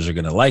listeners are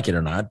going to like it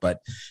or not, but,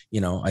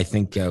 I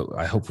think,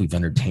 I hope we've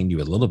entertained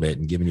you a little bit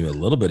and given you a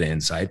little bit of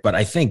insight. But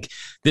I think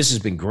this has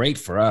been great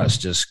for us,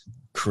 just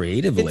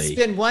creatively. It's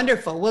been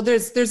wonderful. Well,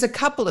 there's a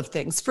couple of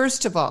things.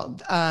 First of all,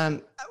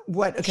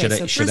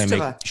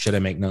 should I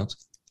make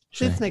notes?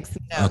 Let's make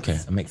some notes. Okay,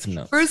 I'll make some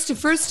notes.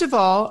 First of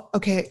all,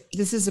 okay,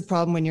 this is a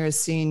problem when you're a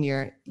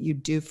senior. You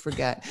do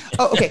forget.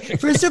 Oh, okay.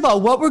 First of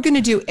all, what we're going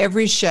to do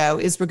every show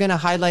is we're going to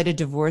highlight a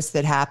divorce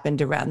that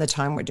happened around the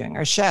time we're doing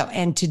our show.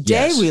 And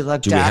today we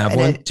looked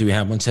at Do we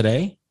have one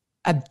today?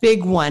 A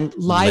big one.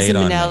 Liza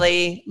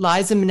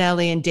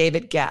Minnelli and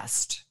David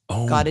Guest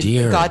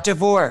got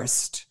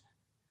divorced.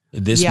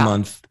 This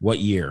month, what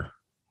year?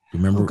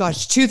 Remember? Oh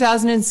gosh,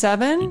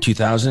 2007.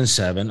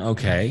 2007.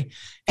 Okay.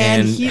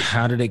 And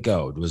how did it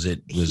go? Was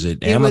it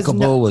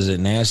amicable? Was it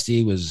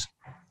nasty?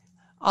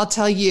 I'll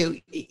tell you,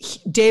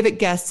 David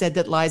Guest said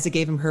that Liza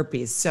gave him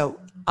herpes. So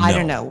I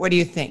don't know. What do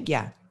you think?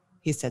 Yeah,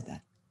 he said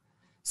that.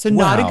 So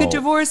not a good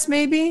divorce,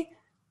 maybe?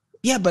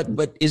 Yeah,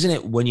 but isn't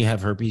it when you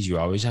have herpes, you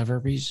always have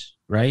herpes,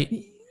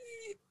 right?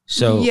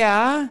 So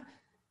yeah.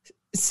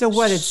 So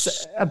what?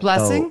 It's a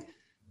blessing?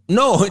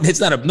 No, it's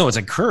not it's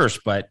a curse,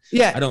 but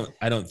yeah,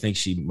 I don't think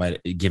she might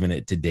have given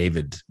it to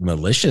David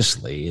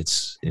maliciously.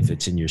 If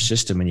it's in your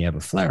system and you have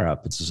a flare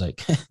up, it's just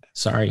like,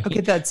 sorry.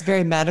 Okay. That's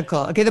very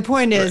medical. Okay. The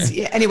point is,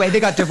 anyway, they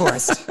got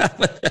divorced.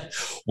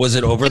 Was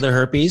it over the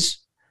herpes?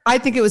 I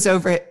think it was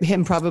over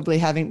him probably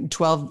having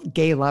 12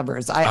 gay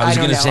lovers. I was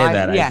going to say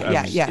that.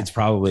 Yeah. It's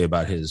probably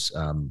about his,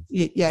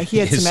 he had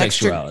his some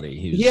sexuality.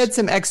 He had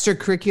some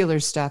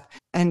extracurricular stuff.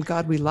 And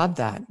God, we love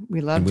that. We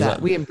love that.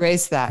 We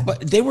embrace that.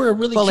 But they were a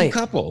really cute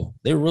couple.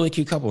 They were a really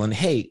cute couple. And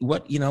hey,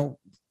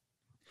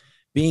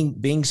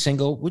 being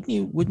single,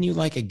 wouldn't you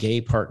like a gay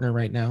partner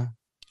right now?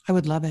 I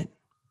would love it.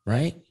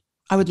 Right?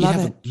 I would love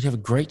it. You'd have a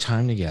great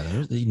time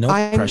together. No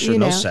pressure,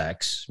 no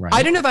sex. Right?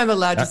 I don't know if I'm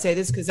allowed to say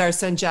this because our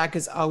son Jack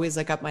is always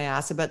like up my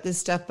ass about this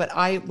stuff. But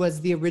I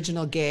was the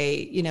original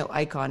gay,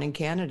 icon in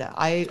Canada.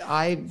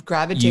 I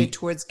gravitate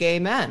towards gay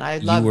men. I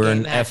love. You were gay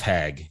an men.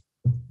 F-hag.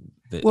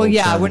 Well,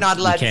 yeah, we're not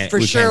allowed. For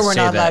sure, we're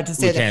not allowed to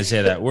say that. We can't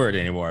say that word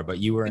anymore. But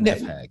you were an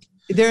F-hag.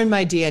 They're in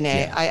my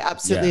DNA. Yeah. I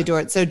absolutely adore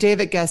it. So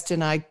David Guest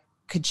and I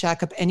could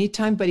shack up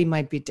anytime, but he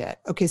might be dead.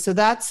 Okay, so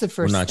that's the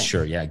first. We're not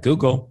sure. Yeah,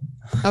 Google.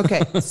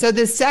 Okay, so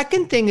the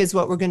second thing is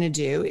what we're going to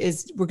do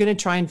is we're going to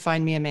try and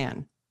find me a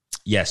man.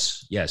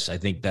 Yes. I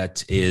think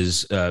that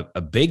is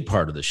a big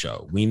part of the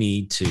show. We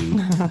need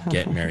to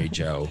get Mary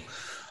Jo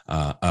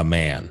a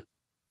man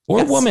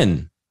or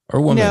woman.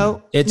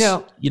 No,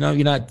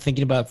 you're not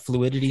thinking about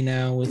fluidity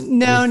now.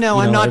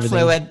 I'm not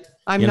fluid.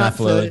 I'm not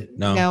fluid.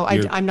 No,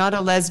 I'm not a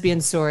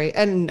lesbian. Sorry.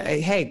 And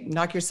hey,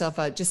 knock yourself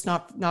out. Just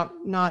not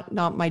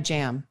my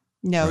jam.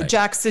 No, right.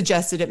 Jack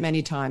suggested it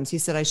many times. He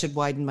said I should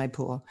widen my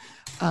pool.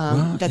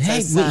 That's our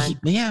son.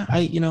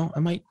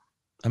 I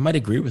might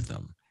agree with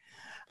them.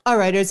 All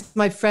right. As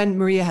my friend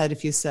Maria had a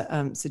few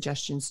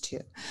suggestions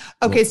too.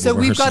 Okay, so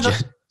we've got.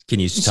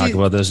 Can you talk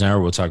about those now,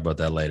 or we'll talk about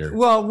that later?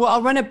 Well,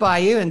 I'll run it by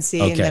you and see,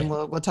 and then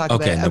we'll talk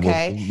about it.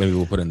 Okay. Maybe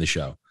we'll put it in the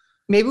show.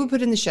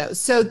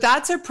 So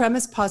that's our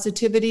premise,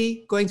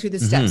 positivity, going through the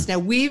steps. Now,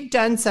 we've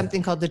done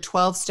something called the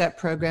 12-step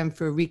program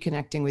for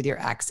reconnecting with your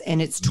ex,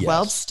 and it's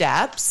 12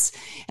 steps,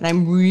 and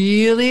I'm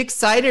really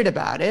excited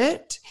about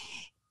it.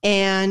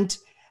 And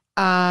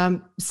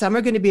some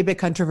are going to be a bit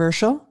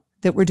controversial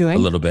that we're doing. A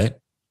little bit,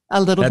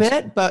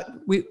 but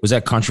was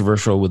that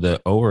controversial with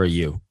the O or a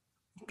U?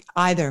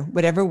 Either,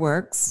 whatever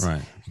works.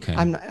 Right. Okay.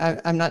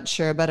 I'm not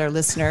sure about our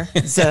listener, how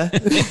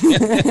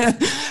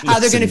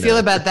they're going to feel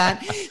about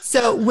that.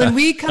 So when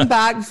we come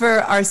back for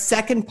our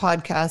second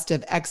podcast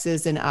of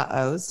X's and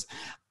Uh-Ohs,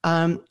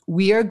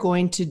 we are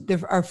going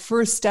to, our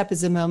first step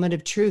is a moment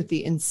of truth,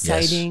 the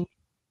inciting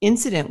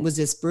incident. Was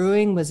this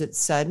brewing? Was it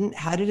sudden?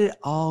 How did it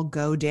all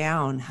go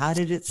down? How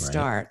did it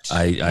start?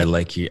 I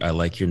like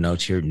your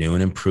notes here. New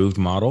and improved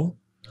model,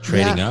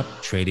 trading up,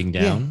 trading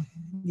down,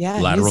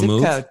 lateral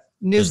move. Code.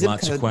 There's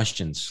lots of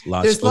questions.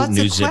 There's lots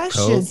new of zip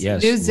questions. Code.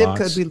 Yes, new zip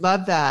code. We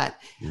love that.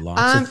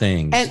 Lots of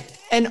things.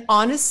 And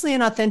honestly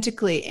and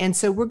authentically. And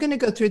so we're going to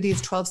go through these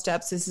 12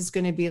 steps. This is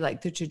going to be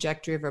like the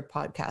trajectory of our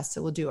podcast.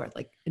 So we'll do our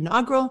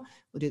inaugural,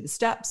 we'll do the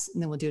steps,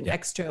 and then we'll do an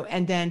extra.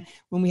 And then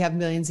when we have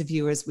millions of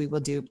viewers, we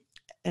will do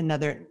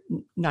another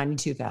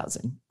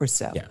 92,000 or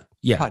so.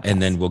 Yeah. Podcasts.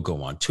 And then we'll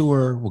go on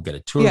tour. We'll get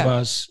a tour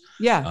bus.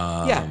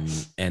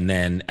 And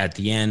then at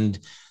the end,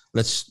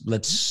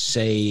 let's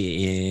say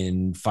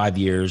in 5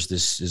 years,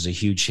 this is a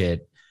huge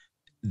hit,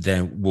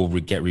 then we'll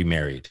get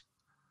remarried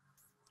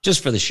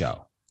just for the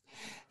show.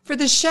 For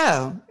the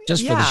show.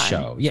 Just for the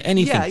show. Yeah.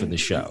 Anything for the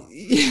show.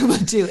 We'll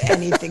do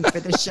anything for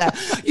the show.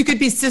 You could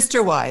be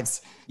sister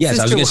wives. Yes.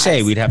 I was going to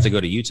say, we'd have to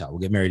go to Utah. We'll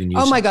get married in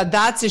Utah. Oh my God.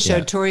 That's a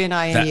show. Tori and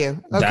I and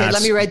you. Okay.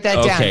 Let me write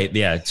that down. Okay.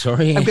 Yeah.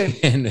 Tori and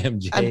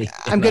MJ.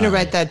 I'm going to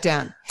write that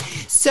down.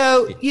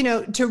 So,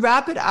 to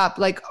wrap it up,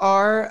 like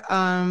our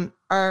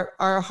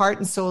heart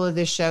and soul of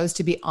this show is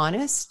to be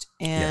honest,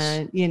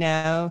 and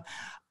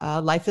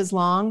life is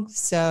long,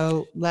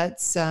 so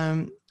let's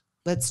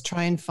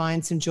try and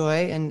find some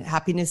joy and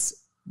happiness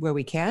where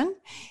we can.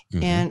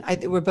 And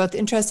we're both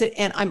interested,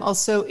 and I'm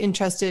also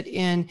interested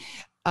in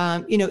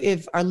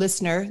if our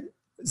listeners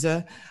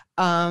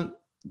that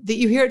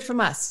you hear it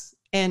from us,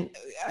 and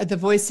the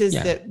voices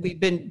that we've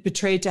been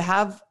betrayed to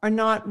have are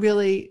not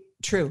really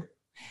true.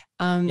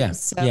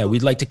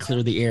 We'd like to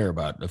clear the air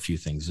about a few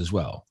things as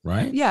well,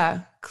 right?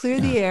 Clear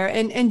the air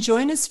and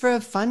join us for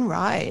a fun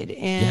ride.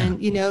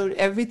 And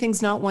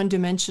everything's not one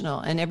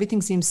dimensional, and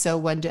everything seems so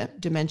one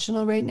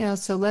dimensional right now.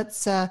 So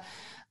let's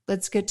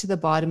get to the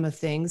bottom of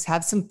things,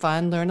 have some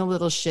fun, learn a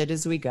little shit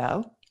as we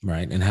go,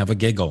 right? And have a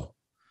giggle.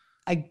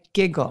 I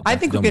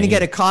think we're going to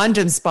get a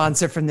condom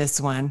sponsor from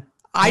this one.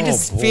 I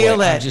just feel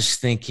it. I'm just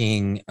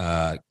thinking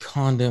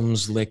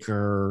condoms,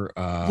 liquor,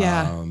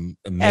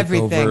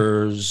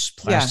 makeovers,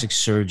 plastic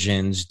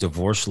surgeons,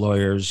 divorce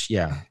lawyers.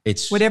 Yeah.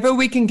 It's whatever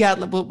we can get,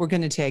 we're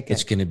going to take it.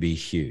 It's going to be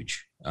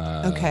huge.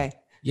 Okay.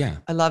 Yeah.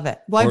 I love it.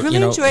 Well, I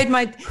really enjoyed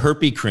my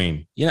herpes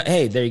cream.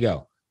 Hey, there you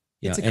go.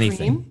 It's a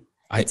anything. Cream?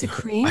 It's a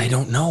cream. I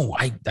don't know.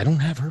 I don't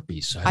have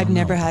herpes. So I've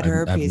never had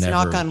herpes.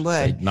 Knock on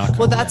wood.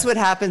 Well, that's what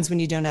happens when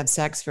you don't have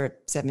sex for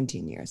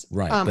 17 years.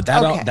 Right. But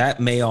that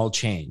may all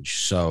change.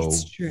 So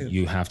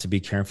you have to be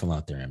careful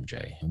out there,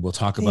 MJ. And we'll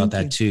talk about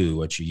that too,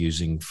 what you're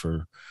using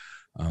for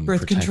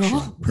birth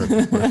control.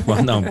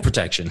 Well, no,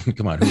 protection.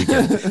 Come on. Who we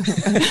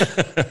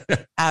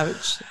get?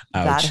 Ouch.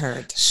 That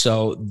hurt.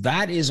 So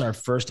that is our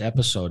first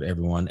episode,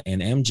 everyone.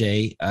 And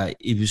MJ,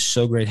 it was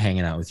so great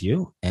hanging out with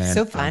you. And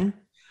so fun.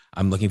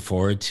 I'm looking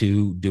forward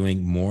to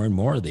doing more and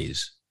more of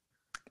these.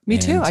 Me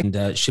too.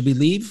 And should we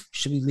leave?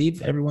 Should we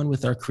leave everyone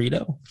with our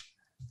credo?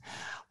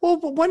 Well,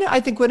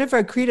 I think one of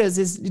our credos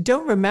is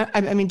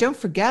don't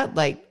forget,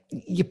 like,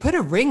 you put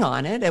a ring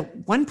on it.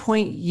 At one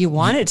point you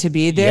want it to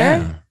be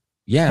there.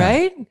 Yeah.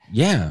 Right?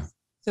 Yeah.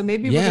 So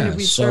maybe we're going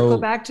to circle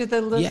back to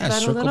the little.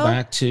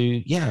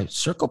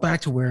 Circle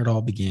back to where it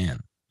all began.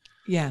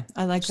 Yeah,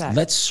 I like that.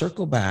 Let's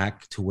circle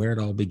back to where it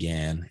all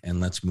began and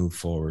let's move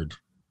forward.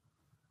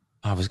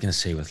 I was going to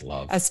say with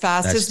love. As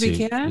fast as we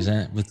can? Is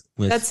that with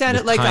that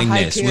sounded like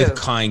kindness, a haiku. With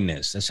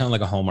kindness. That sounded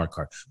like a Hallmark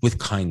card. With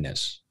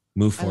kindness.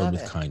 Move forward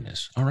with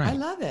kindness. All right. I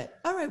love it.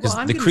 All right.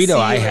 Well, the credo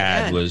I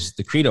had was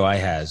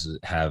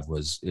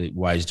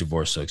why is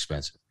divorce so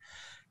expensive?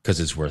 Because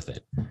it's worth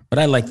it. But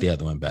I like the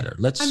other one better.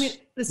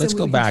 Let's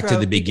go back to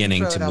the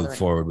beginning to move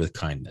forward with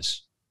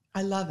kindness.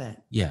 I love it.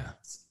 Yeah.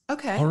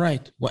 Okay. All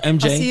right. Well,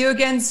 MJ. I'll see you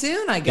again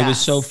soon, I guess. It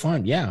was so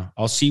fun. Yeah.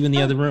 I'll see you in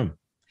the other room.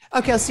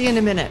 Okay. I'll see you in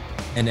a minute.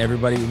 And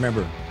everybody,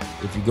 remember,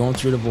 if you're going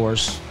through a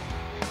divorce,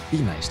 be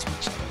nice to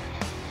each other.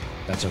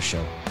 That's our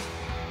show.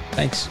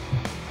 Thanks.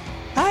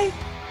 Bye.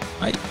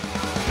 Bye.